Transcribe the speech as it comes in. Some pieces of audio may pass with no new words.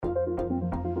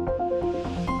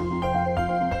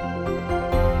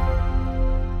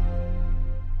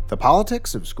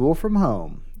politics of school from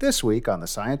home, this week on the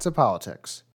Science of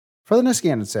Politics. For the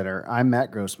Niskanen Center, I'm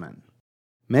Matt Grossman.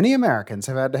 Many Americans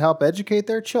have had to help educate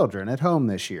their children at home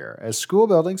this year as school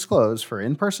buildings close for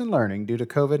in-person learning due to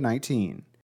COVID-19.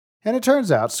 And it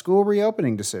turns out school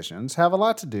reopening decisions have a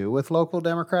lot to do with local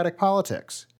democratic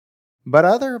politics. But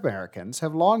other Americans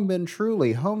have long been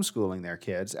truly homeschooling their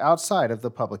kids outside of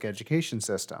the public education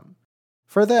system.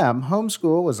 For them,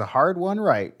 homeschool was a hard-won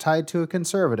right tied to a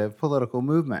conservative political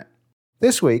movement.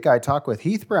 This week, I talk with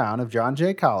Heath Brown of John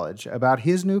Jay College about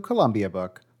his new Columbia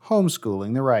book,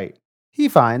 Homeschooling the Right. He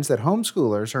finds that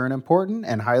homeschoolers are an important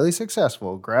and highly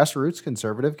successful grassroots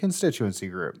conservative constituency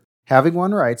group, having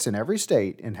won rights in every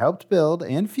state and helped build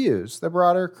and fuse the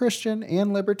broader Christian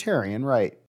and libertarian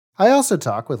right. I also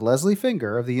talk with Leslie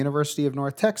Finger of the University of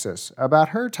North Texas about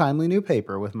her timely new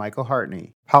paper with Michael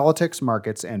Hartney, Politics,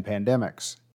 Markets, and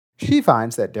Pandemics. She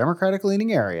finds that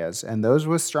Democratic-leaning areas and those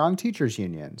with strong teachers'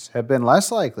 unions have been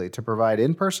less likely to provide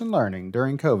in-person learning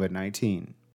during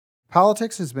COVID-19.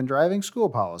 Politics has been driving school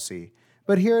policy,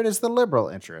 but here it is the liberal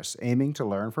interests aiming to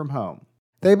learn from home.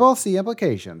 They both see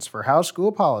implications for how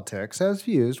school politics has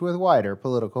fused with wider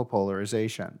political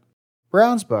polarization.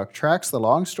 Brown's book tracks the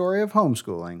long story of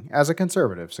homeschooling as a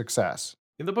conservative success.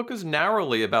 The book is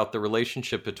narrowly about the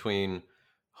relationship between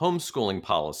homeschooling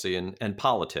policy and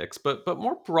politics, but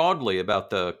more broadly about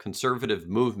the conservative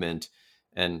movement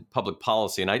and public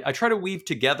policy. And I try to weave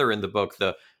together in the book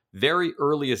the very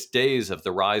earliest days of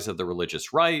the rise of the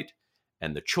religious right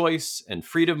and the choice and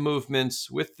freedom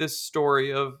movements with this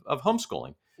story of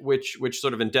homeschooling, which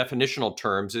sort of in definitional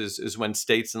terms is when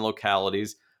states and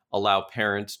localities allow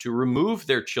parents to remove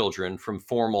their children from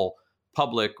formal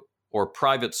public or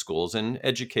private schools and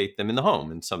educate them in the home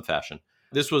in some fashion.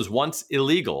 This was once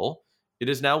illegal. It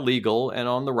is now legal and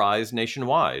on the rise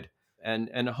nationwide. And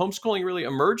homeschooling really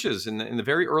emerges in the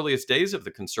very earliest days of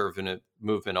the conservative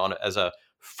movement as a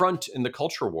front in the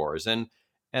culture wars and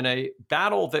a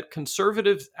battle that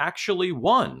conservatives actually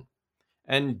won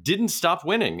and didn't stop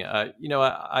winning.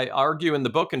 I argue in the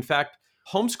book, in fact,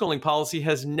 homeschooling policy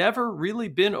has never really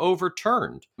been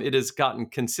overturned. It has gotten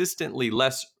consistently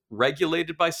less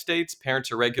regulated by states.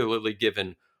 Parents are regularly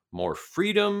given more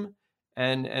freedom.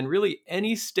 And really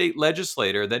any state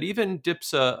legislator that even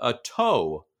dips a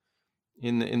toe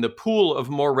in the pool of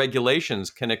more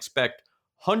regulations can expect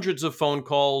hundreds of phone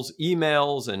calls,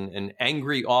 emails, and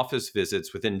angry office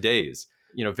visits within days.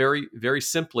 Very, very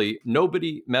simply,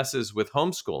 nobody messes with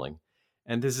homeschooling.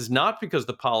 And this is not because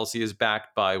the policy is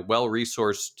backed by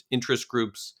well-resourced interest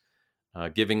groups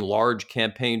giving large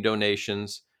campaign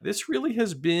donations. This really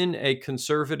has been a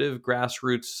conservative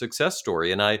grassroots success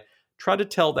story, and I try to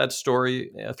tell that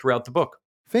story throughout the book.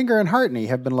 Finger and Hartney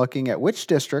have been looking at which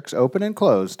districts opened and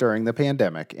closed during the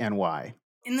pandemic and why.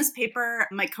 In this paper,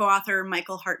 my co-author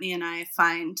Michael Hartney and I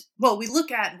we look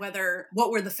at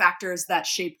what were the factors that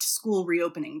shaped school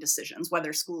reopening decisions,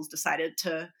 whether schools decided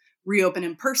to reopen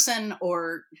in person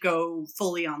or go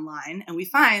fully online. And we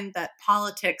find that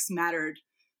politics mattered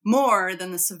more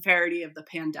than the severity of the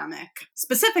pandemic.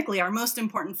 Specifically, our most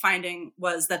important finding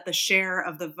was that the share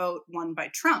of the vote won by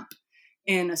Trump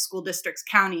in a school district's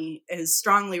county is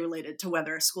strongly related to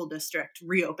whether a school district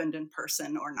reopened in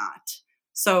person or not.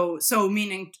 So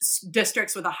meaning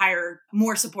districts with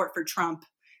more support for Trump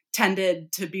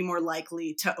tended to be more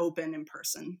likely to open in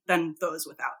person than those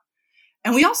without.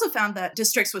 And we also found that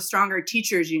districts with stronger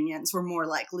teachers' unions were more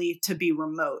likely to be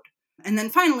remote. And then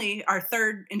finally, our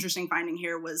third interesting finding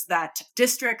here was that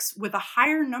districts with a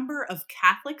higher number of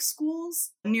Catholic schools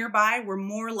nearby were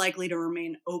more likely to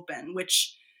remain open,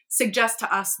 which suggests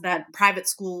to us that private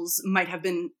schools might have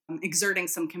been exerting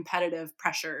some competitive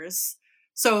pressures.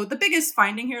 So the biggest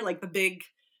finding here, like the big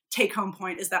take-home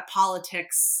point, is that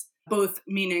politics, both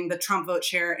meaning the Trump vote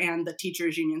share and the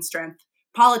teachers' union strength,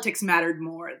 politics mattered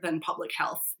more than public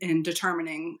health in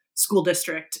determining school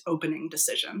district opening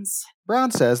decisions.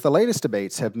 Brown says the latest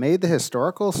debates have made the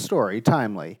historical story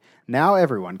timely. Now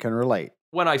everyone can relate.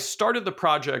 When I started the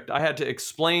project, I had to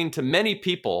explain to many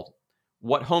people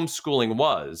what homeschooling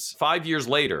was. 5 years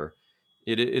later,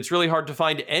 it's really hard to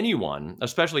find anyone,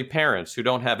 especially parents, who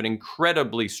don't have an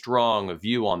incredibly strong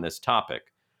view on this topic.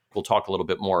 We'll talk a little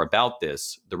bit more about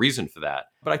this, the reason for that.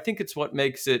 But I think it's what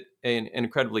makes it an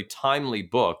incredibly timely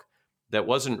book that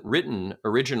wasn't written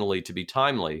originally to be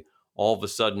timely. All of a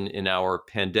sudden in our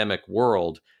pandemic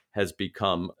world has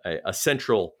become a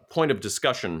central point of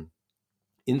discussion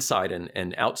inside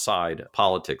and outside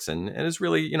politics, and is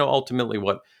really, ultimately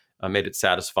what made it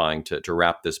satisfying to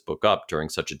wrap this book up during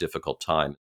such a difficult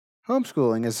time.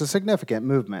 Homeschooling is a significant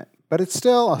movement, but it's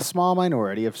still a small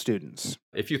minority of students.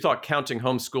 If you thought counting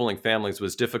homeschooling families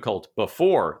was difficult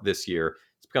before this year,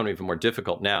 it's become even more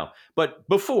difficult now. But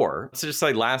before, let's just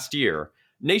say last year,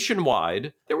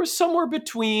 nationwide, there was somewhere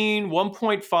between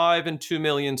 1.5 and 2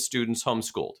 million students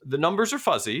homeschooled. The numbers are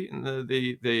fuzzy, and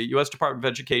the U.S. Department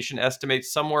of Education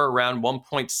estimates somewhere around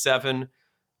 1.7.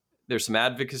 There's some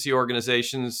advocacy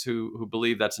organizations who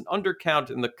believe that's an undercount,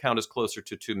 and the count is closer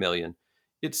to 2 million.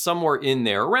 It's somewhere in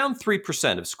there. Around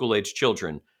 3% of school-age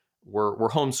children were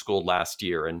homeschooled last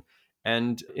year.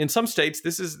 And in some states,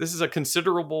 this is a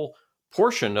considerable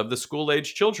portion of the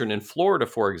school-age children. In Florida,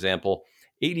 for example,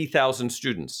 80,000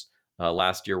 students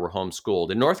last year were homeschooled.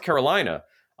 In North Carolina,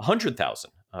 100,000,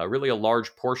 really a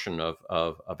large portion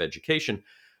of education.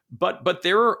 But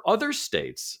there are other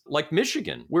states like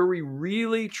Michigan where we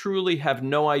really, truly have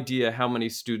no idea how many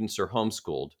students are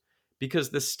homeschooled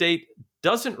because the state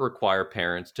doesn't require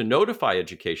parents to notify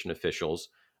education officials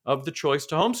of the choice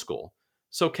to homeschool.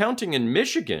 So counting in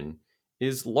Michigan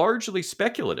is largely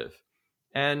speculative.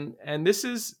 And this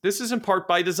is in part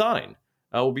by design.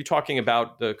 We'll be talking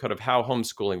about the kind of how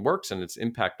homeschooling works and its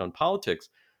impact on politics.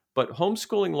 But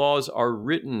homeschooling laws are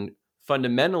written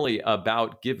fundamentally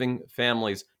about giving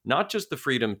families not just the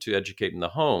freedom to educate in the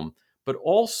home, but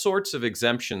all sorts of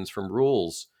exemptions from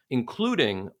rules,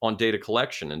 including on data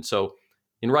collection. And so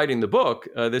in writing the book,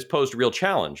 this posed a real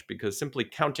challenge because simply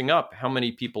counting up how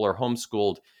many people are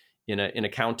homeschooled in a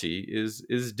county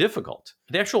is difficult.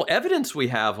 The actual evidence we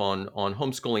have on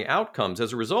homeschooling outcomes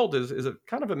as a result is a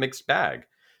kind of a mixed bag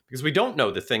because we don't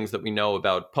know the things that we know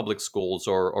about public schools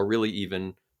or really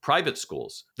even private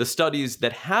schools. The studies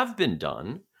that have been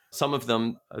done, some of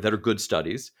them that are good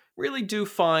studies, really do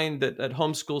find that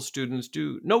homeschool students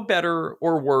do no better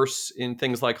or worse in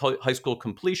things like high school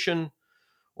completion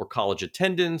or college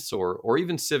attendance or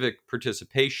even civic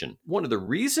participation. One of the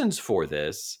reasons for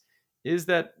this is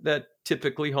that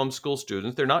typically homeschool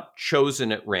students, they're not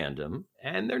chosen at random,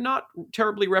 and they're not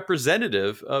terribly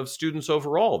representative of students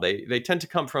overall. They tend to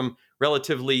come from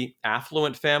relatively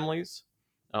affluent families,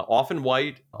 often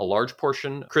white, a large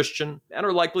portion Christian, and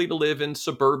are likely to live in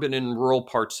suburban and rural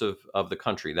parts of the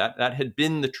country. That had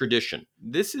been the tradition.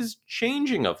 This is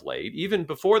changing of late, even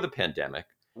before the pandemic,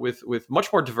 with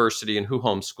much more diversity in who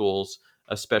homeschools,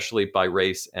 especially by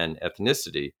race and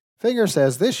ethnicity. Finger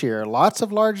says this year, lots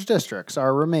of large districts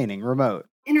are remaining remote.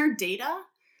 In our data,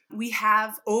 we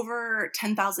have over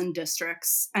 10,000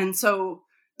 districts. And so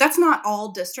that's not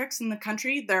all districts in the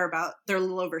country. There are a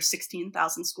little over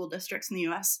 16,000 school districts in the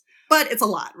US, but it's a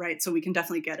lot, right? So we can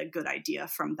definitely get a good idea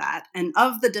from that. And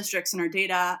of the districts in our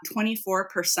data,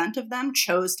 24% of them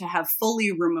chose to have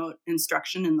fully remote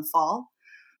instruction in the fall.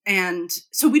 And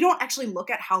so we don't actually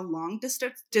look at how long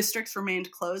districts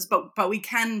remained closed, but we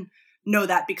can know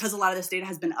that because a lot of this data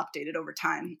has been updated over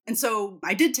time. And so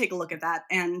I did take a look at that,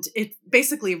 and it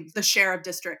basically the share of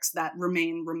districts that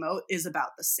remain remote is about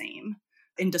the same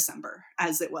in December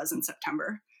as it was in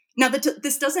September. Now,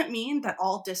 this doesn't mean that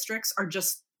all districts are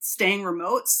just staying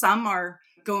remote. Some are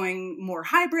going more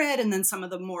hybrid, and then some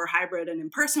of the more hybrid and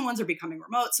in-person ones are becoming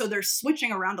remote. So they're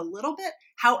switching around a little bit.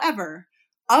 However,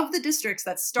 of the districts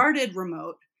that started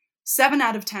remote, 7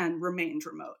 out of 10 remained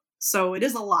remote. So it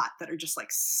is a lot that are just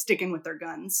like sticking with their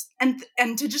guns. And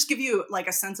to just give you like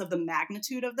a sense of the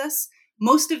magnitude of this,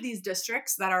 most of these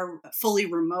districts that are fully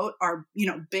remote are,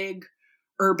 big,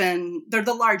 urban, they're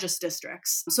the largest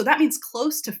districts. So that means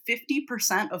close to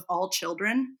 50% of all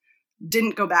children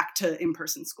didn't go back to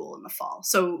in-person school in the fall.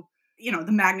 So,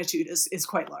 the magnitude is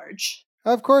quite large.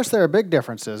 Of course, there are big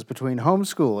differences between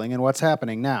homeschooling and what's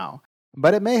happening now,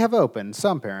 but it may have opened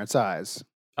some parents' eyes.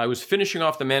 I was finishing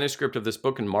off the manuscript of this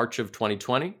book in March of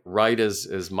 2020, right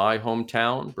as my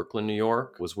hometown, Brooklyn, New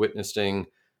York, was witnessing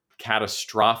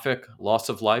catastrophic loss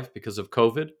of life because of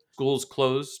COVID. Schools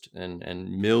closed and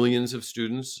millions of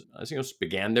students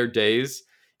began their days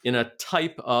in a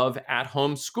type of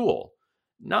at-home school.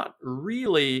 Not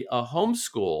really a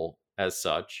homeschool as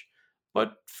such,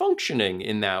 but functioning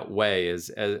in that way as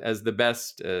the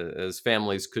best as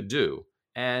families could do.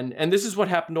 And this is what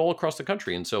happened all across the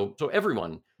country. And so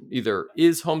everyone either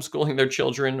is homeschooling their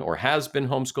children or has been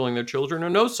homeschooling their children or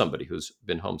knows somebody who's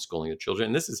been homeschooling their children.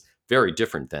 And this is very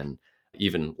different than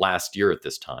even last year at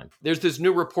this time. There's this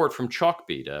new report from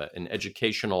Chalkbeat, an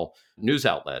educational news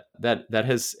outlet that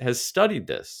has studied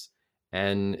this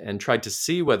and tried to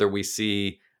see whether we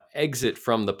see exit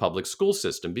from the public school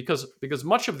system because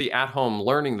much of the at-home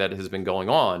learning that has been going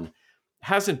on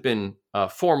hasn't been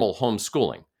formal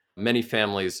homeschooling. Many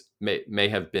families may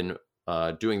have been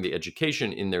doing the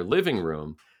education in their living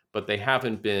room, but they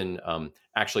haven't been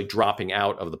actually dropping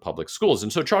out of the public schools.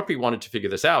 And so Chalkbeat wanted to figure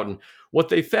this out. And what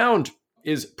they found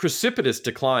is precipitous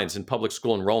declines in public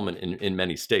school enrollment in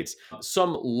many states.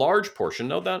 Some large portion,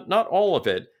 though not all of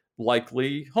it,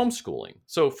 likely homeschooling.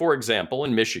 So, for example,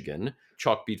 in Michigan,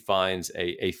 Chalkbeat finds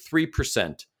a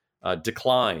 3%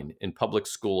 decline in public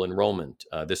school enrollment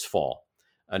this fall.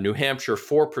 New Hampshire,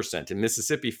 4%. In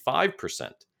Mississippi,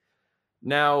 5%.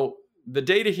 Now, the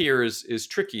data here is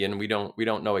tricky, and we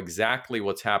don't know exactly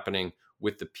what's happening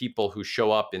with the people who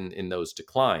show up in those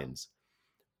declines.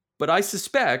 But I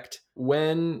suspect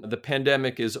when the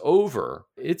pandemic is over,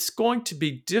 it's going to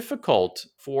be difficult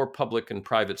for public and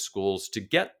private schools to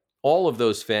get all of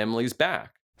those families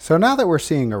back. So now that we're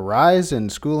seeing a rise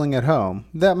in schooling at home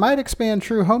that might expand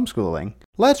true homeschooling,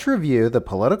 let's review the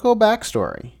political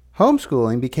backstory.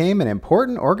 Homeschooling became an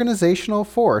important organizational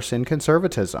force in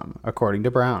conservatism, according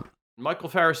to Brown. Michael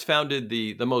Farris founded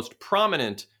the most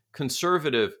prominent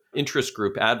conservative interest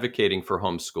group advocating for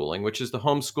homeschooling, which is the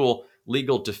Homeschool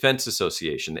Legal Defense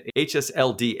Association. The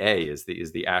HSLDA is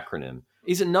the acronym.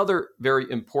 He's another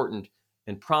very important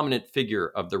and prominent figure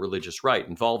of the religious right,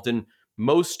 involved in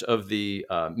most of the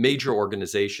major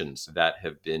organizations that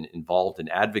have been involved in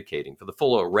advocating for the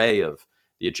full array of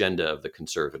the agenda of the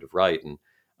conservative right. And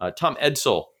Tom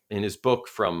Edsall, in his book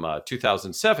from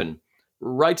 2007,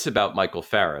 writes about Michael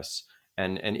Farris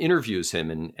and interviews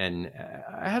him and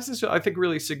has this, I think,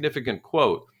 really significant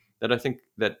quote that I think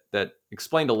that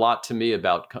explained a lot to me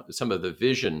about some of the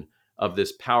vision of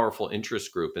this powerful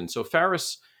interest group. And so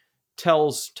Farris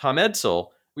tells Tom Edsall,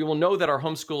 we will know that our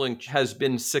homeschooling has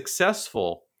been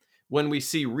successful when we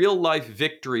see real life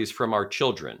victories from our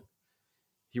children.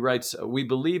 He writes, we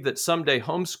believe that someday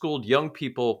homeschooled young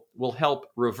people will help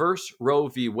reverse Roe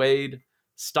v. Wade,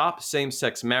 stop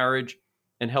same-sex marriage,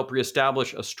 and help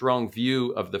reestablish a strong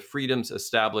view of the freedoms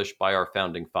established by our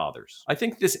founding fathers. I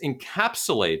think this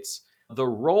encapsulates the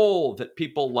role that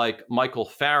people like Michael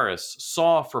Farris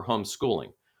saw for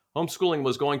homeschooling. Homeschooling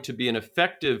was going to be an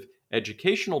effective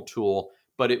educational tool,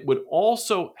 but it would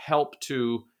also help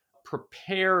to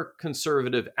prepare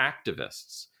conservative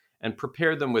activists and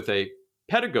prepare them with a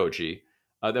pedagogy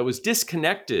that was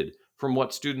disconnected from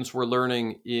what students were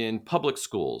learning in public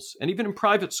schools and even in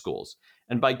private schools.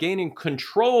 And by gaining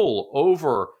control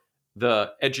over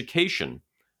the education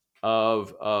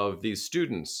of these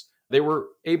students, they were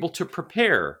able to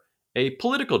prepare a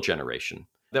political generation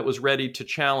that was ready to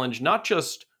challenge not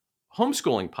just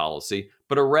homeschooling policy,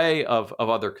 but an array of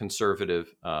other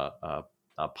conservative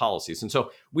policies. And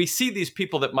so we see these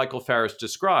people that Michael Farris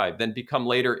described then become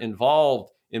later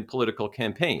involved in political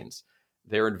campaigns.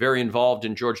 They were very involved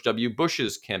in George W.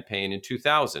 Bush's campaign in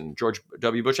 2000. George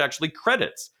W. Bush actually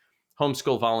credits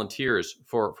homeschool volunteers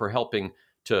for helping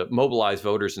to mobilize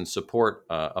voters in support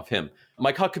of him.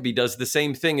 Mike Huckabee does the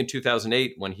same thing in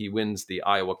 2008 when he wins the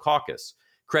Iowa caucus,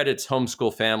 credits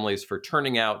homeschool families for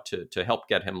turning out to help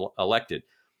get him elected.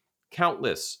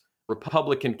 Countless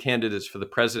Republican candidates for the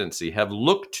presidency have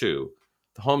looked to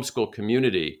the homeschool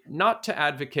community not to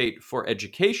advocate for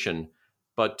education,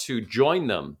 but to join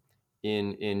them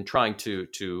in trying to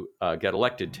get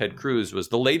elected. Ted Cruz was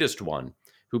the latest one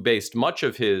who based much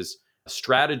of his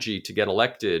strategy to get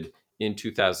elected in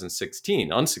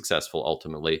 2016, unsuccessful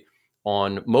ultimately,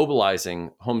 on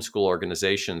mobilizing homeschool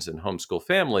organizations and homeschool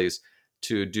families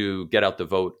to do get out the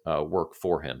vote work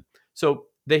for him. So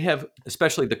they have,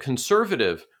 especially the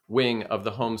conservative wing of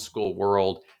the homeschool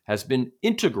world, has been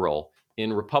integral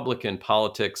in Republican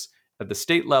politics at the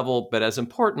state level, but as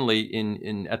importantly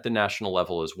at the national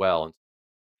level as well.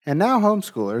 And now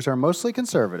homeschoolers are mostly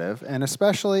conservative and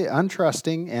especially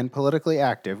untrusting and politically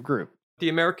active group. The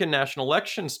American National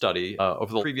Election Study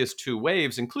over the previous two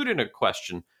waves included a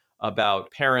question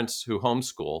about parents who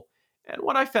homeschool. And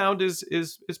what I found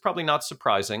is probably not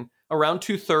surprising. Around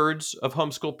 2/3 of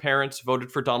homeschool parents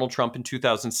voted for Donald Trump in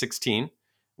 2016.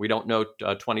 We don't know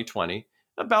 2020.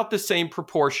 About the same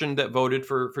proportion that voted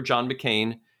for John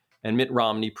McCain and Mitt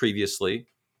Romney previously.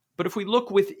 But if we look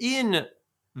within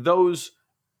those,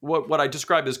 what I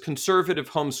describe as conservative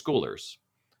homeschoolers,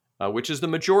 which is the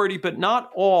majority, but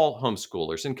not all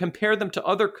homeschoolers, and compare them to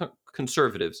other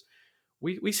conservatives,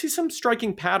 we see some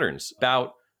striking patterns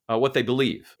about what they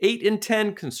believe. 8 in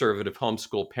 10 conservative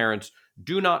homeschool parents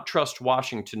do not trust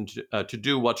Washington to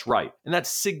do what's right. And that's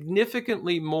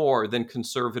significantly more than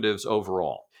conservatives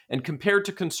overall. And compared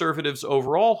to conservatives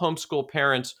overall, homeschool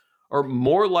parents are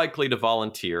more likely to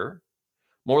volunteer,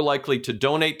 more likely to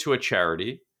donate to a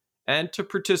charity, and to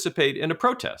participate in a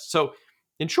protest. So,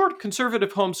 in short,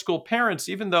 conservative homeschool parents,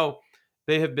 even though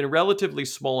they have been relatively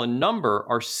small in number,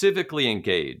 are civically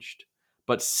engaged,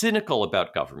 but cynical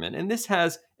about government. And this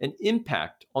has an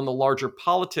impact on the larger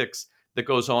politics that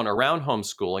goes on around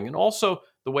homeschooling, and also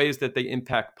the ways that they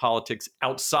impact politics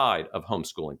outside of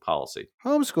homeschooling policy.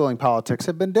 Homeschooling politics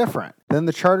have been different than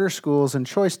the charter schools and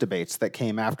choice debates that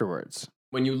came afterwards.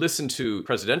 When you listen to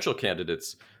presidential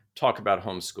candidates talk about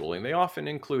homeschooling, they often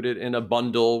include it in a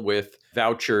bundle with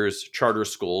vouchers, charter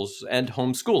schools, and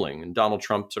homeschooling. And Donald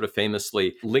Trump sort of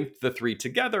famously linked the three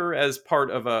together as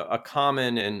part of a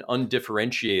common and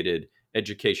undifferentiated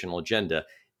educational agenda.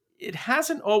 It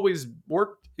hasn't always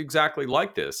worked exactly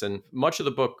like this. And much of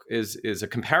the book is a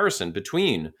comparison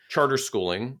between charter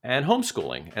schooling and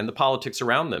homeschooling and the politics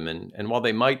around them. And while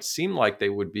they might seem like they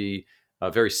would be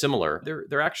very similar,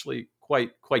 they're actually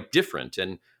quite different.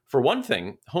 And for one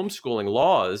thing, homeschooling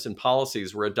laws and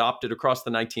policies were adopted across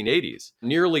the 1980s,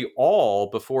 nearly all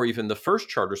before even the first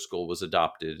charter school was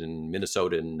adopted in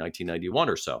Minnesota in 1991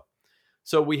 or so.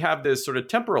 So we have this sort of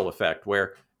temporal effect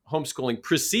where homeschooling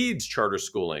precedes charter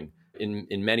schooling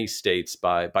in many states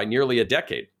by nearly a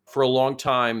decade. For a long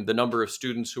time, the number of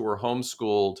students who were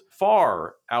homeschooled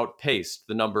far outpaced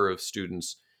the number of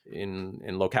students in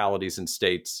localities and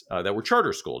states that were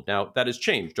charter schooled. Now, that has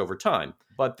changed over time,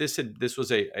 but this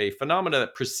was a phenomena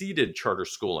that preceded charter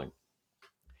schooling.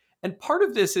 And part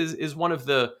of this is one of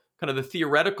the kind of the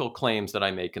theoretical claims that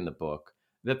I make in the book,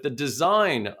 that the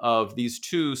design of these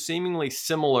two seemingly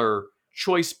similar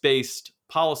choice-based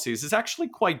policies is actually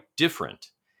quite different.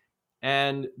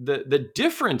 And the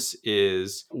difference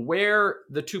is where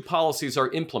the two policies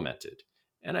are implemented.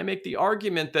 And I make the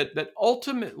argument that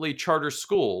ultimately charter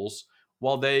schools,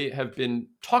 while they have been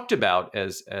talked about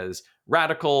as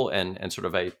radical and sort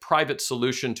of a private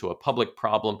solution to a public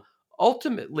problem,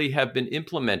 ultimately have been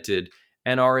implemented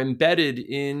and are embedded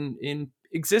in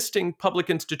existing public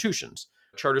institutions.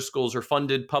 Charter schools are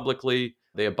funded publicly.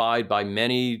 They abide by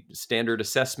many standard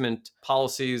assessment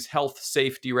policies. Health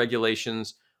safety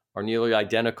regulations are nearly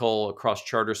identical across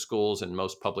charter schools and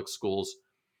most public schools.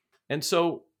 And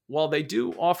so while they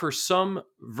do offer some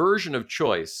version of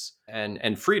choice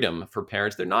and freedom for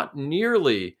parents, they're not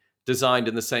nearly designed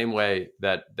in the same way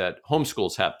that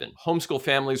homeschools have been. Homeschool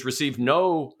families receive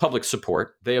no public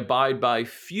support. They abide by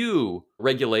few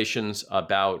regulations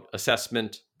about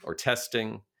assessment or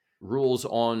testing. Rules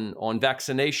on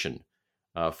vaccination,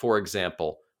 for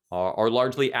example, are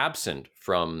largely absent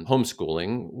from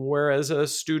homeschooling, whereas a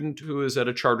student who is at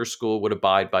a charter school would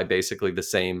abide by basically the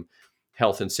same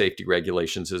health and safety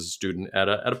regulations as a student at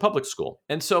a public school.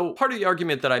 And so part of the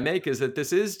argument that I make is that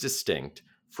this is distinct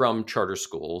from charter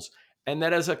schools, and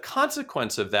that as a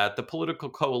consequence of that, the political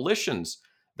coalitions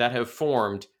that have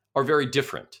formed are very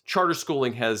different. Charter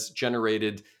schooling has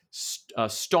generated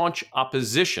staunch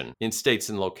opposition in states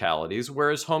and localities,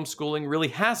 whereas homeschooling really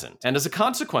hasn't. And as a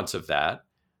consequence of that,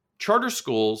 charter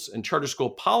schools and charter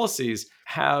school policies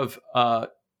have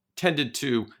tended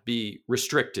to be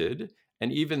restricted,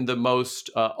 and even the most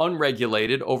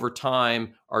unregulated over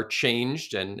time are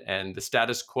changed, and the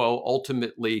status quo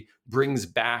ultimately brings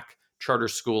back charter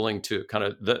schooling to kind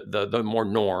of the more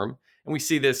norm. And we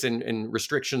see this in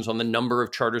restrictions on the number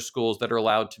of charter schools that are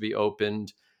allowed to be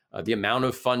opened, the amount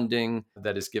of funding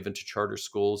that is given to charter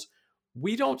schools.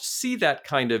 We don't see that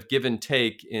kind of give and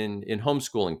take in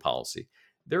homeschooling policy.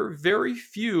 There are very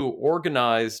few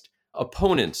organized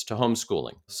opponents to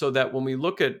homeschooling, so that when we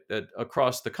look at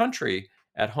across the country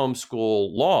at homeschool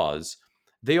laws,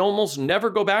 they almost never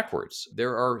go backwards.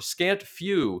 There are scant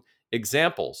few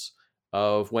examples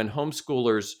of when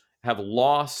homeschoolers have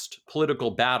lost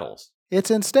political battles.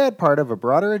 It's instead part of a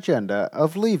broader agenda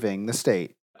of leaving the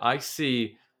state. I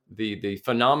see the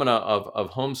phenomena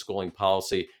of homeschooling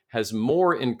policy has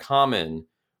more in common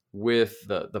with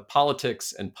the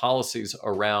politics and policies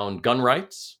around gun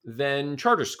rights than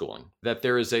charter schooling. That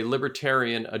there is a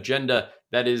libertarian agenda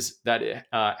that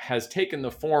has taken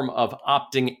the form of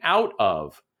opting out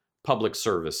of public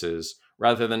services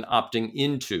rather than opting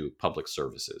into public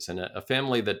services. And a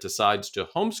family that decides to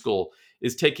homeschool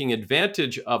is taking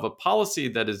advantage of a policy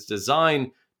that is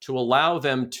designed to allow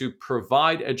them to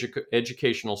provide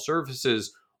educational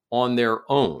services on their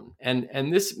own.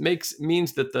 And this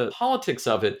means that the politics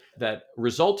of it that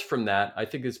results from that, I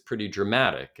think, is pretty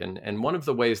dramatic. And one of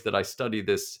the ways that I study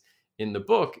this in the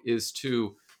book is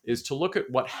to look at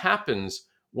what happens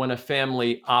when a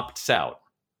family opts out.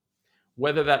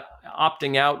 Whether that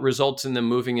opting out results in them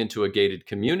moving into a gated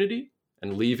community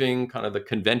and leaving kind of the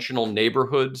conventional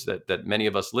neighborhoods that many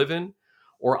of us live in,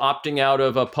 or opting out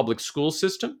of a public school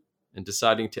system and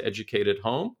deciding to educate at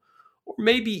home, or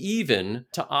maybe even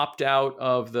to opt out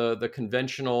of the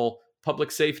conventional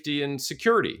public safety and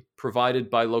security provided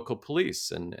by local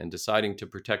police and deciding to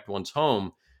protect one's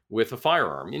home with a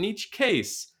firearm. In each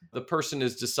case, the person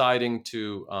is deciding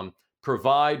to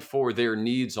provide for their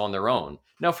needs on their own.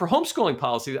 Now, for homeschooling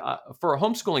policy, for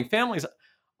homeschooling families,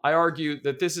 I argue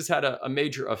that this has had a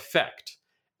major effect.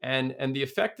 And the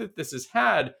effect that this has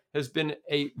had has been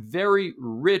a very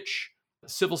rich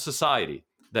civil society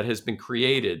that has been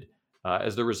created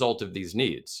as the result of these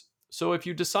needs. So if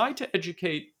you decide to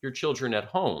educate your children at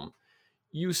home,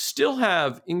 you still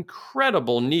have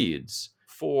incredible needs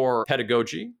for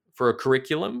pedagogy, for a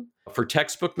curriculum, for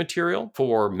textbook material,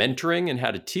 for mentoring and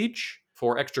how to teach,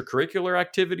 for extracurricular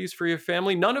activities for your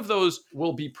family. None of those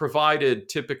will be provided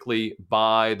typically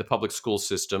by the public school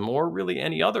system or really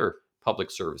any other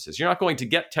public services. You're not going to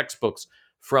get textbooks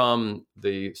from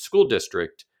the school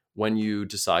district when you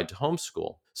decide to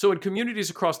homeschool. So in communities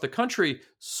across the country,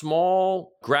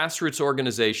 small grassroots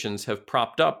organizations have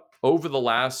propped up over the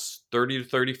last 30 to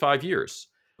 35 years.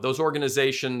 Those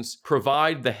organizations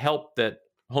provide the help that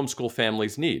homeschool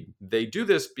families need. They do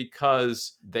this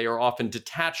because they are often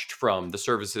detached from the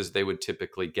services they would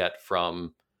typically get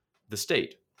from the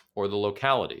state or the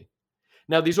locality.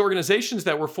 Now, these organizations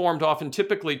that were formed often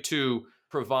typically to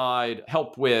provide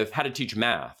help with how to teach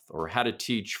math or how to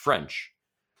teach French,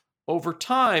 over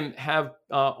time have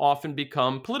often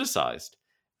become politicized.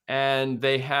 And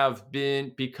they have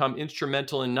become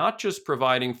instrumental in not just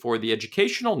providing for the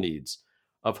educational needs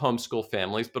of homeschool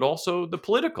families, but also the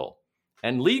political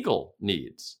and legal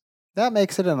needs. That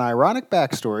makes it an ironic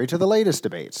backstory to the latest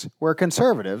debates, where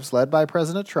conservatives, led by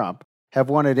President Trump, have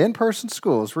wanted in-person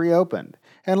schools reopened,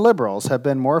 and liberals have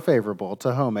been more favorable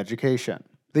to home education.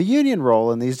 The union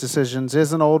role in these decisions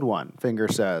is an old one, Finger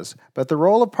says, but the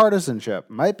role of partisanship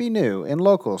might be new in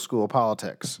local school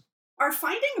politics. Our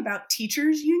finding about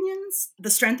teachers' unions,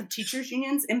 the strength of teachers'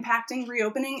 unions impacting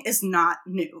reopening, is not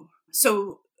new.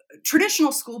 So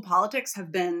traditional school politics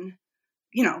have been,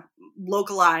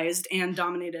 localized and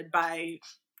dominated by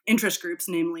interest groups,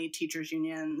 namely teachers'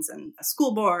 unions and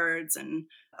school boards and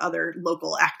other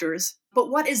local actors. But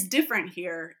what is different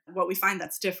here, what we find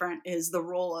that's different, is the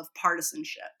role of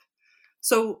partisanship.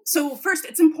 So first,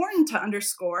 it's important to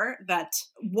underscore that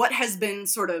what has been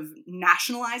sort of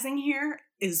nationalizing here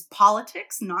is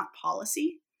politics, not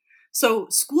policy. So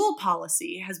school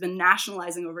policy has been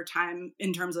nationalizing over time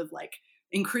in terms of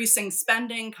increasing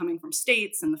spending coming from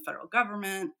states and the federal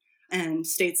government, and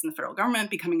states and the federal government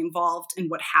becoming involved in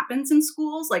what happens in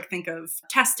schools, think of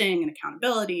testing and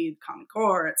accountability, Common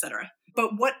Core, et cetera.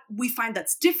 But what we find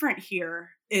that's different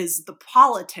here is the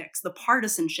politics, the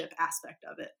partisanship aspect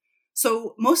of it.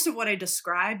 So most of what I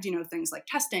described, things like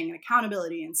testing and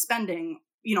accountability and spending,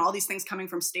 all these things coming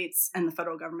from states and the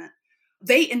federal government,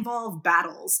 they involve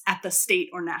battles at the state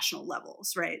or national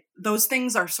levels, right? Those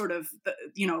things are sort of,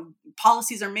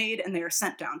 policies are made and they are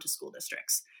sent down to school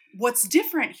districts. What's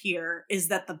different here is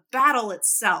that the battle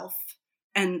itself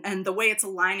and the way it's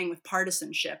aligning with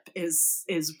partisanship is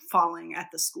falling at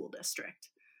the school district.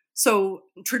 So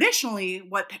traditionally,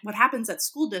 what happens at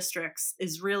school districts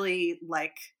is really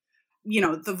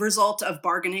the result of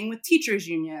bargaining with teachers'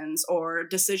 unions or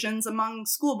decisions among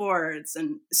school boards.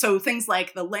 And so things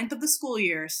like the length of the school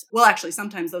years, well, actually,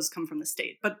 sometimes those come from the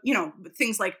state, but,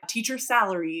 things like teacher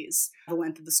salaries, the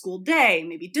length of the school day,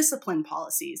 maybe discipline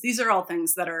policies. These are all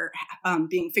things that are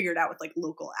being figured out with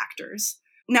local actors.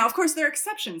 Now, of course, there are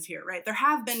exceptions here, right? There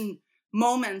have been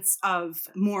moments of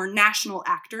more national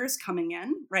actors coming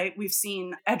in, right? We've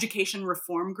seen education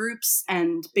reform groups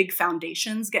and big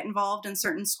foundations get involved in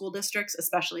certain school districts,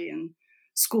 especially in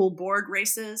school board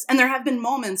races. And there have been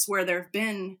moments where there have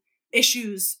been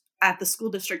issues at the school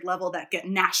district level that get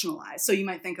nationalized. So you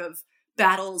might think of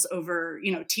battles over,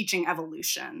 teaching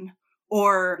evolution.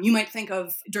 Or you might think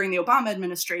of during the Obama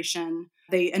administration,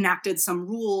 they enacted some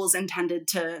rules intended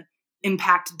to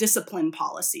impact discipline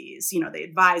policies. They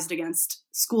advised against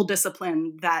school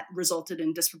discipline that resulted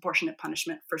in disproportionate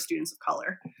punishment for students of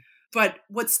color. But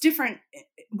what's different,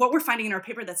 what we're finding in our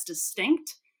paper that's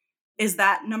distinct, is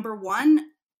that number one,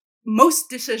 most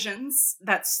things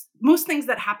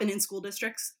that happen in school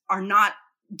districts are not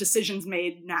decisions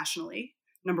made nationally,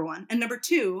 number one. And number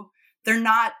two, they're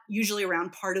not usually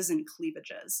around partisan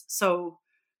cleavages. So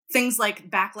things like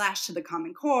backlash to the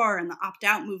Common Core and the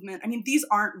opt-out movement, these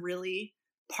aren't really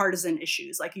partisan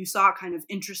issues. You saw kind of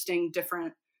interesting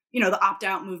different, the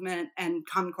opt-out movement and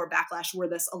Common Core backlash were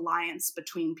this alliance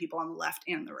between people on the left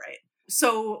and the right.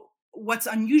 So what's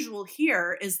unusual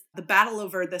here is the battle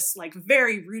over this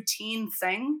very routine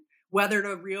thing, whether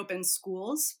to reopen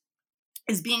schools,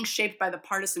 is being shaped by the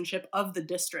partisanship of the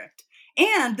district.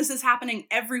 And this is happening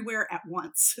everywhere at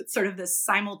once. It's sort of this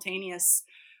simultaneous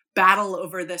battle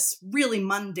over this really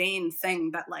mundane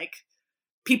thing that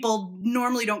people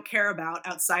normally don't care about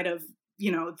outside of,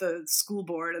 the school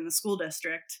board and the school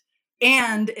district.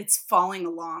 And it's falling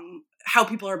along, how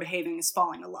people are behaving is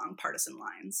falling along partisan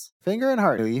lines. Finger and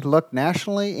Hartley looked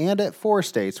nationally and at 4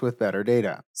 states with better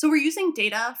data. So we're using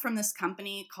data from this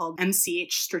company called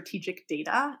MCH Strategic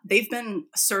Data. They've been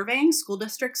surveying school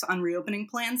districts on reopening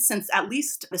plans since at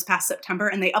least this past September,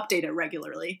 and they update it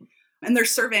regularly. And they're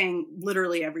surveying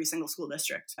literally every single school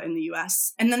district in the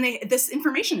US. And then this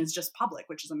information is just public,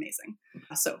 which is amazing.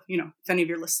 So, if any of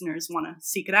your listeners want to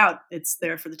seek it out, it's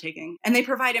there for the taking. And they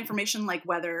provide information like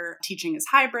whether teaching is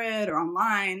hybrid or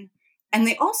online. And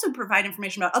they also provide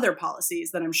information about other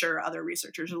policies that I'm sure other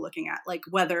researchers are looking at, like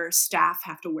whether staff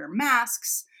have to wear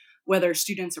masks, whether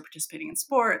students are participating in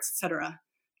sports, et cetera.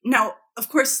 Now, of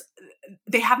course,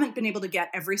 they haven't been able to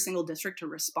get every single district to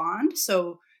respond.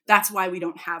 So that's why we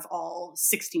don't have all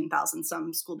 16,000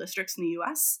 some school districts in the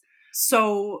US.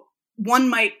 So one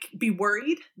might be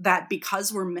worried that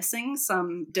because we're missing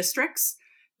some districts,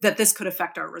 that this could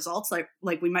affect our results.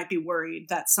 Like we might be worried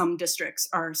that some districts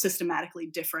are systematically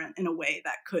different in a way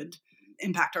that could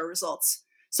impact our results.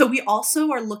 So we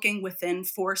also are looking within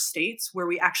 4 states where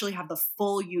we actually have the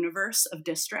full universe of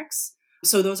districts.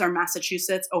 So those are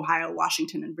Massachusetts, Ohio,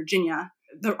 Washington, and Virginia.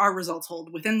 Our results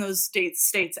hold within those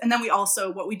states. And then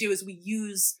what we do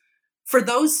is for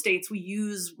those states, we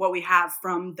use what we have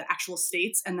from the actual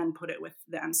states and then put it with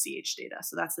the MCH data.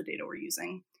 So that's the data we're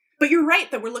using. But you're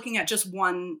right that we're looking at just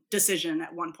one decision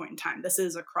at one point in time. This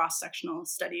is a cross-sectional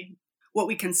study. What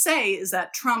we can say is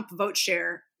that Trump vote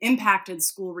share impacted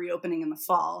school reopening in the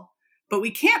fall, but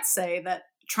we can't say that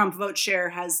Trump vote share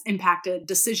has impacted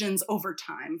decisions over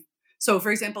time. So,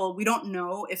 for example, we don't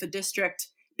know if a district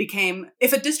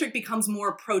becomes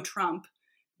more pro-Trump,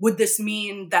 would this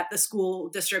mean that the school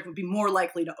district would be more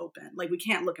likely to open? Like, we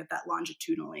can't look at that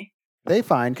longitudinally. They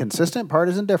find consistent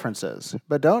partisan differences,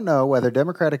 but don't know whether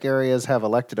Democratic areas have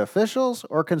elected officials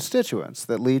or constituents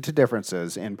that lead to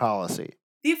differences in policy.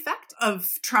 The effect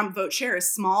of Trump vote share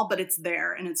is small, but it's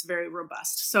there and it's very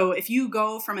robust. So if you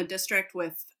go from a district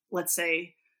with, let's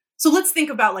think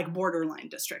about like borderline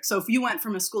districts. So if you went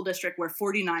from a school district where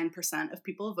 49% of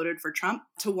people voted for Trump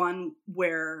to one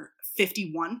where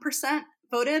 51%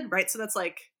 voted, right? So that's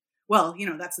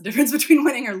that's the difference between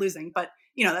winning or losing. But,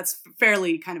 that's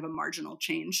fairly kind of a marginal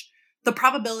change. The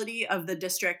probability of the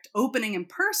district opening in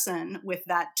person with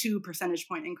that 2 percentage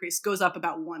point increase goes up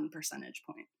about 1 percentage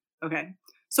point. Okay.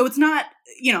 So it's not,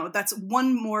 that's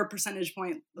 1 more percentage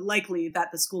point likely that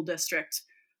the school district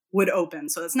would open.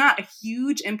 So it's not a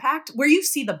huge impact. Where you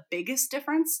see the biggest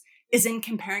difference is in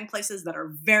comparing places that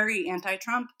are very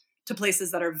anti-Trump to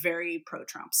places that are very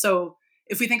pro-Trump. So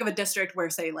if we think of a district where,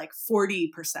 say, like 40%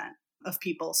 of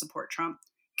people support Trump,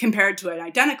 compared to an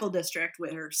identical district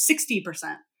where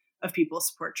 60% of people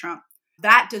support Trump,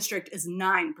 that district is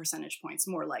 9 percentage points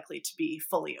more likely to be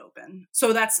fully open.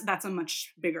 So that's a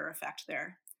much bigger effect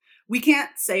there. We can't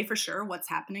say for sure what's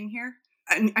happening here.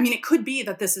 I mean, it could be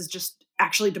that this is just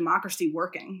actually democracy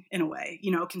working in a way.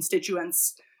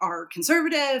 Constituents are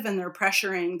conservative and they're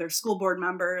pressuring their school board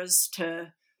members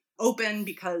to open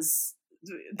because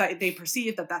they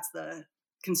perceive that that's the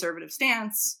conservative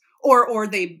stance, or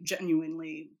they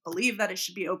genuinely believe that it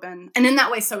should be open. And in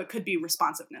that way, so it could be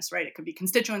responsiveness, right? It could be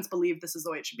constituents believe this is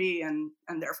the way it should be, and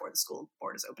therefore the school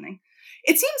board is opening.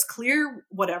 It seems clear,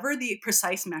 whatever the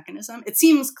precise mechanism, it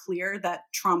seems clear that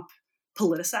Trump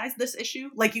politicized this issue.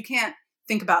 Like, you can't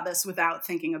think about this without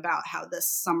thinking about how this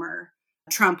summer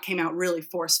Trump came out really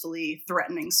forcefully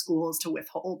threatening schools to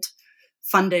withhold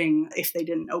funding if they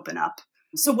didn't open up.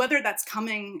 So whether that's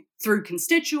coming through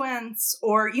constituents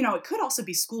or, it could also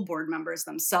be school board members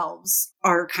themselves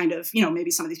are kind of,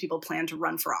 maybe some of these people plan to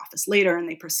run for office later and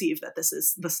they perceive that this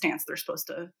is the stance they're supposed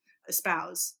to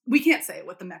espouse. We can't say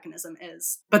what the mechanism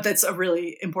is, but that's a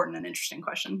really important and interesting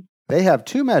question. They have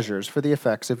 2 measures for the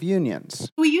effects of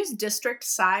unions. We use district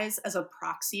size as a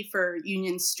proxy for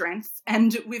union strength,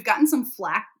 and we've gotten some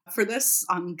flack for this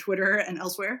on Twitter and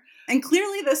elsewhere. And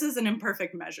clearly this is an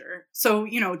imperfect measure. So,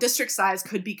 district size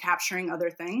could be capturing other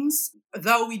things,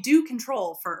 though we do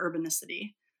control for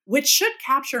urbanicity, which should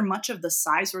capture much of the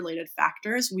size-related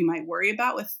factors we might worry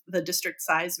about with the district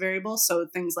size variable. So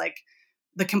things like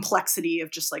the complexity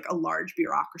of just like a large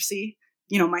bureaucracy,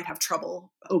 might have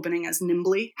trouble opening as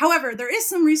nimbly. However, there is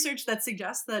some research that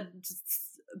suggests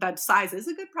that size is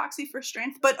a good proxy for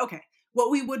strength. But okay,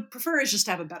 what we would prefer is just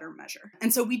to have a better measure.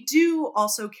 And so we do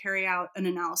also carry out an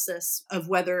analysis of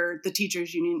whether the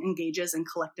teachers union engages in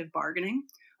collective bargaining.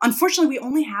 Unfortunately, we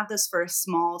only have this for a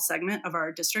small segment of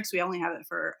our districts. We only have it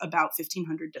for about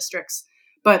 1,500 districts.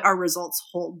 but our results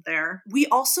hold there. We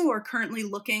also are currently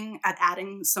looking at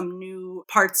adding some new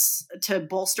parts to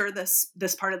bolster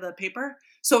this part of the paper.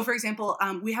 So, for example,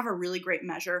 we have a really great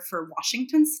measure for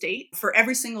Washington State. For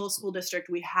every single school district,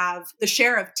 we have the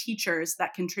share of teachers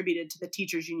that contributed to the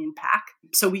teachers union PAC.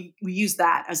 So we use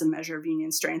that as a measure of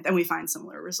union strength, and we find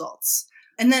similar results.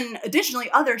 And then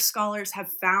additionally, other scholars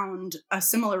have found a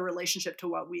similar relationship to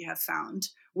what we have found,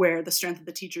 where the strength of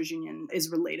the teachers union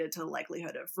is related to the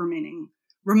likelihood of remaining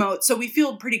remote. So we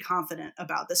feel pretty confident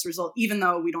about this result, even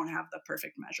though we don't have the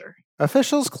perfect measure.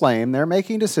 Officials claim they're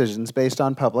making decisions based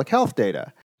on public health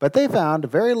data, but they found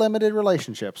very limited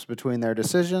relationships between their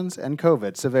decisions and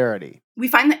COVID severity. We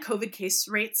find that COVID case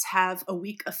rates have a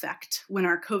weak effect when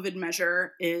our COVID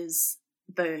measure is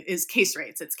case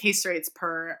rates. It's case rates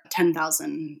per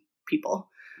 10,000 people,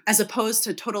 as opposed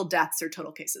to total deaths or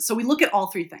total cases. So we look at all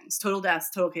three things: total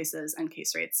deaths, total cases, and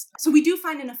case rates. So we do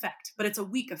find an effect, but it's a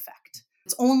weak effect.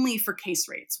 It's only for case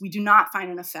rates. We do not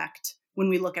find an effect when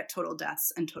we look at total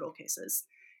deaths and total cases.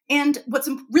 And what's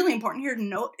really important here to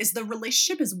note is the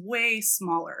relationship is way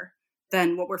smaller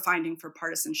than what we're finding for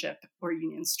partisanship or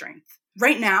union strength.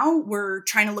 Right now, we're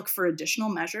trying to look for additional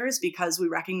measures because we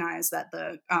recognize that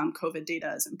the COVID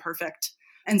data is imperfect.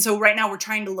 And so right now, we're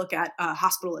trying to look at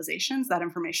hospitalizations. That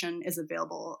information is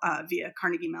available via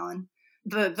Carnegie Mellon.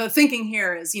 The thinking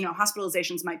here is,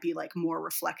 hospitalizations might be like more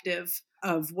reflective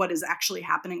of what is actually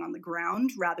happening on the ground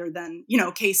rather than,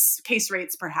 case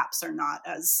rates perhaps are not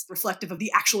as reflective of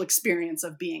the actual experience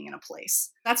of being in a place.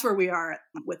 That's where we are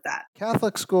with that.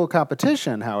 Catholic school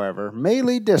competition, however, may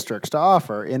lead districts to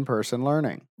offer in-person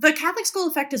learning. The Catholic school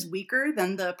effect is weaker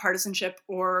than the partisanship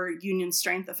or union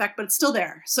strength effect, but it's still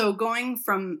there. So going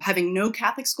from having no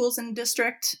Catholic schools in a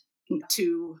district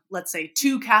to, let's say,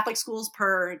 2 Catholic schools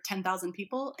per 10,000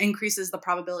 people increases the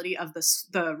probability of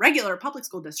the regular public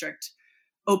school district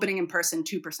opening in person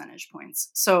 2 percentage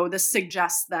points. So this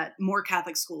suggests that more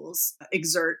Catholic schools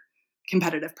exert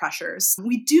competitive pressures.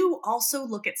 We do also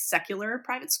look at secular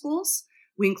private schools.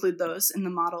 We include those in the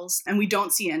models, and we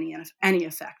don't see any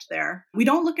effect there. We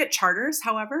don't look at charters,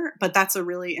 however, but that's a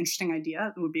really interesting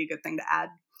idea. It would be a good thing to add.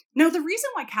 Now, the reason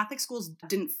why Catholic schools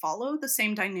didn't follow the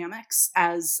same dynamics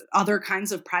as other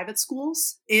kinds of private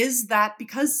schools is that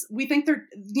because we think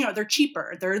they're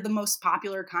cheaper. They're the most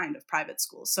popular kind of private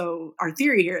school. So our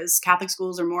theory here is Catholic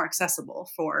schools are more accessible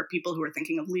for people who are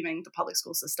thinking of leaving the public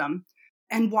school system.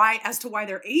 And why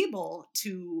they're able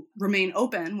to remain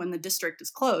open when the district is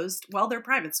closed, well, they're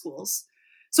private schools.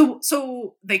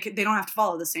 So they don't have to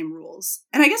follow the same rules.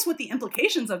 And I guess what the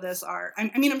implications of this are,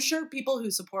 I'm sure people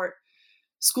who support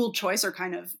school choice are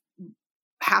kind of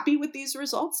happy with these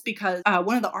results because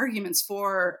one of the arguments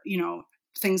for,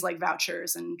 things like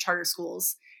vouchers and charter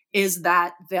schools is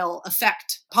that they'll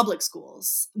affect public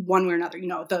schools one way or another.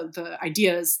 The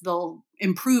idea is they'll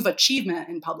improve achievement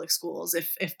in public schools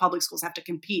if public schools have to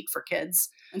compete for kids.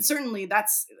 And certainly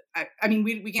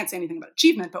we can't say anything about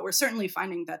achievement, but we're certainly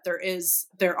finding that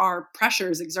there are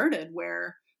pressures exerted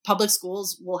where public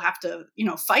schools will have to,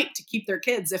 fight to keep their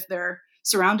kids if they're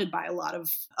surrounded by a lot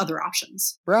of other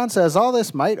options. Brown says all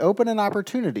this might open an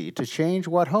opportunity to change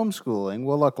what homeschooling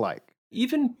will look like.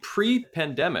 Even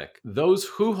pre-pandemic, those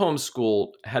who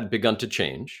homeschool had begun to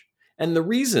change, and the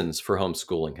reasons for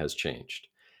homeschooling has changed.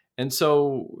 And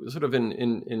so sort of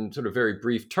in sort of very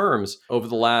brief terms, over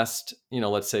the last,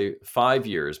 let's say 5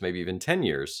 years, maybe even 10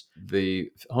 years, the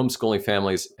homeschooling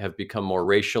families have become more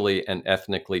racially and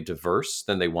ethnically diverse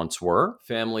than they once were.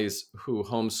 Families who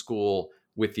homeschool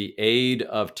with the aid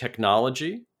of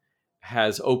technology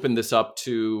has opened this up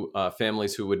to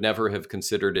families who would never have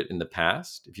considered it in the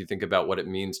past. If you think about what it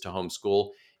means to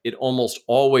homeschool, it almost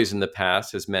always in the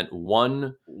past has meant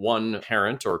one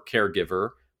parent or caregiver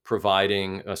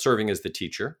providing, serving as the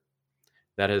teacher.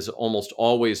 That has almost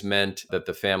always meant that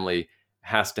the family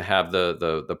has to have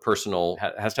the personal,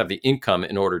 has to have the income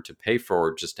in order to pay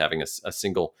for just having a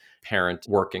single parent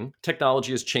working.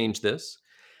 Technology has changed this.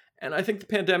 And I think the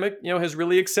pandemic, has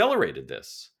really accelerated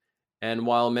this. And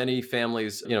while many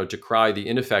families, decry the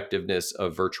ineffectiveness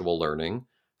of virtual learning,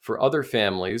 for other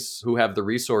families who have the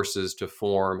resources to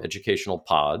form educational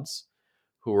pods,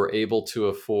 who are able to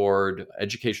afford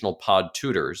educational pod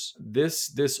tutors,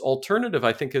 this alternative,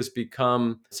 I think, has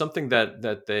become something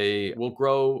that they will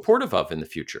grow supportive of in the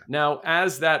future. Now,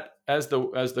 as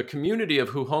the community of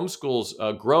who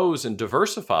homeschools grows and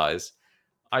diversifies,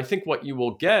 I think what you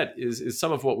will get is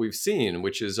some of what we've seen,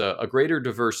 which is a greater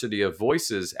diversity of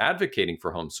voices advocating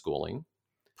for homeschooling,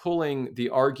 pulling the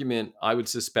argument, I would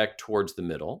suspect, towards the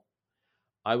middle.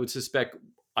 I would suspect,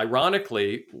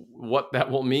 ironically, what that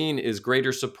will mean is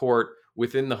greater support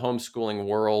within the homeschooling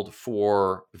world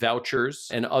for vouchers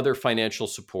and other financial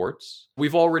supports.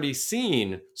 We've already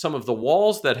seen some of the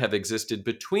walls that have existed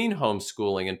between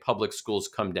homeschooling and public schools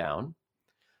come down.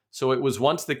 So it was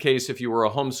once the case if you were a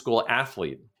homeschool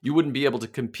athlete, you wouldn't be able to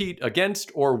compete against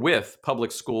or with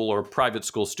public school or private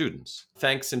school students.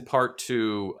 Thanks in part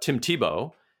to Tim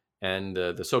Tebow and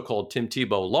the so-called Tim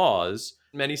Tebow laws,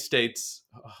 many states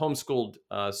homeschooled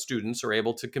students are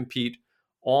able to compete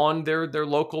on their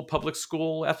local public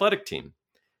school athletic team.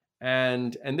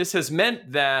 And this has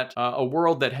meant that a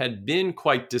world that had been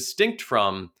quite distinct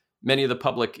from many of the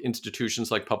public institutions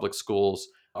like public schools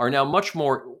are now much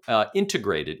more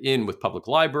integrated in with public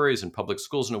libraries and public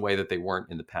schools in a way that they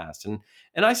weren't in the past.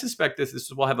 And I suspect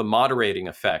this will have a moderating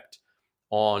effect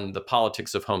on the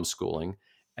politics of homeschooling,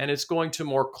 and it's going to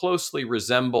more closely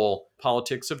resemble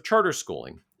politics of charter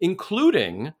schooling,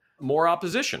 including more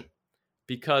opposition.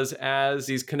 Because as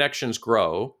these connections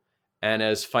grow and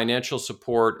as financial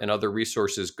support and other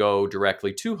resources go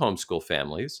directly to homeschool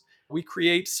families, we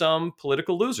create some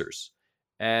political losers.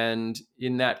 And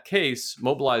in that case,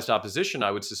 mobilized opposition,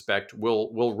 I would suspect,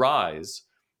 will rise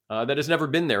that has never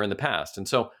been there in the past. And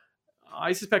so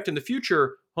I suspect in the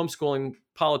future, homeschooling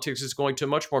politics is going to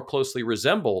much more closely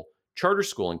resemble charter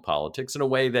schooling politics in a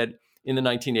way that in the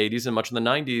 1980s and much of the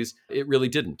 90s, it really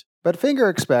didn't. But Finger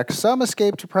expects some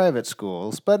escape to private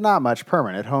schools, but not much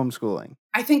permanent homeschooling.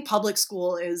 I think public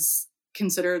school is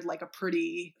considered like a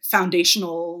pretty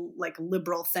foundational, like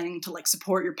liberal thing to like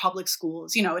support your public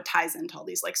schools. You know, it ties into all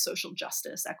these like social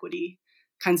justice, equity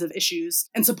kinds of issues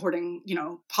and supporting, you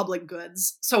know, public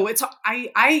goods. So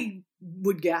I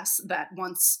would guess that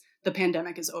once the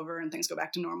pandemic is over and things go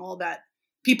back to normal, that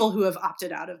people who have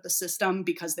opted out of the system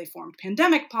because they formed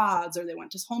pandemic pods or they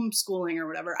went to homeschooling or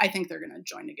whatever, I think they're going to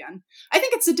join again. I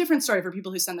think it's a different story for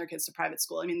people who send their kids to private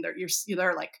school. I mean, there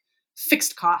are like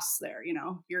fixed costs there. You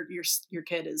know, your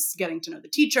kid is getting to know the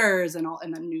teachers and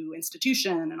the new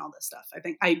institution and all this stuff. I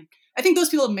think those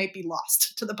people might be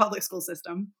lost to the public school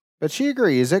system. But she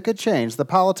agrees it could change the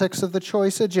politics of the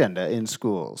choice agenda in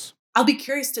schools. I'll be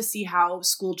curious to see how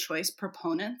school choice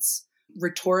proponents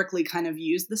rhetorically kind of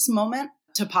use this moment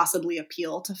to possibly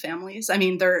appeal to families. I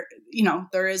mean, there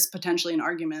is potentially an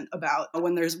argument about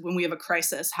when we have a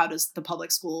crisis, how does the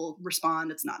public school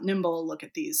respond? It's not nimble. Look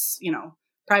at these, you know,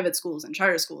 private schools and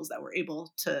charter schools that were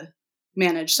able to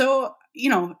manage. So, you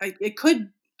know,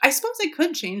 I suppose it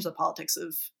could change the politics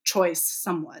of choice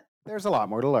somewhat. There's a lot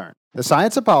more to learn. The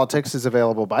Science of Politics is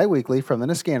available bi-weekly from the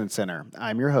Niskanen Center.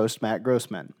 I'm your host, Matt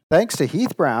Grossman. Thanks to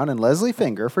Heath Brown and Leslie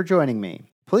Finger for joining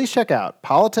me. Please check out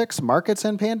Politics, Markets,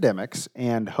 and Pandemics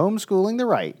and Homeschooling the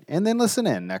Right, and then listen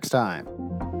in next time.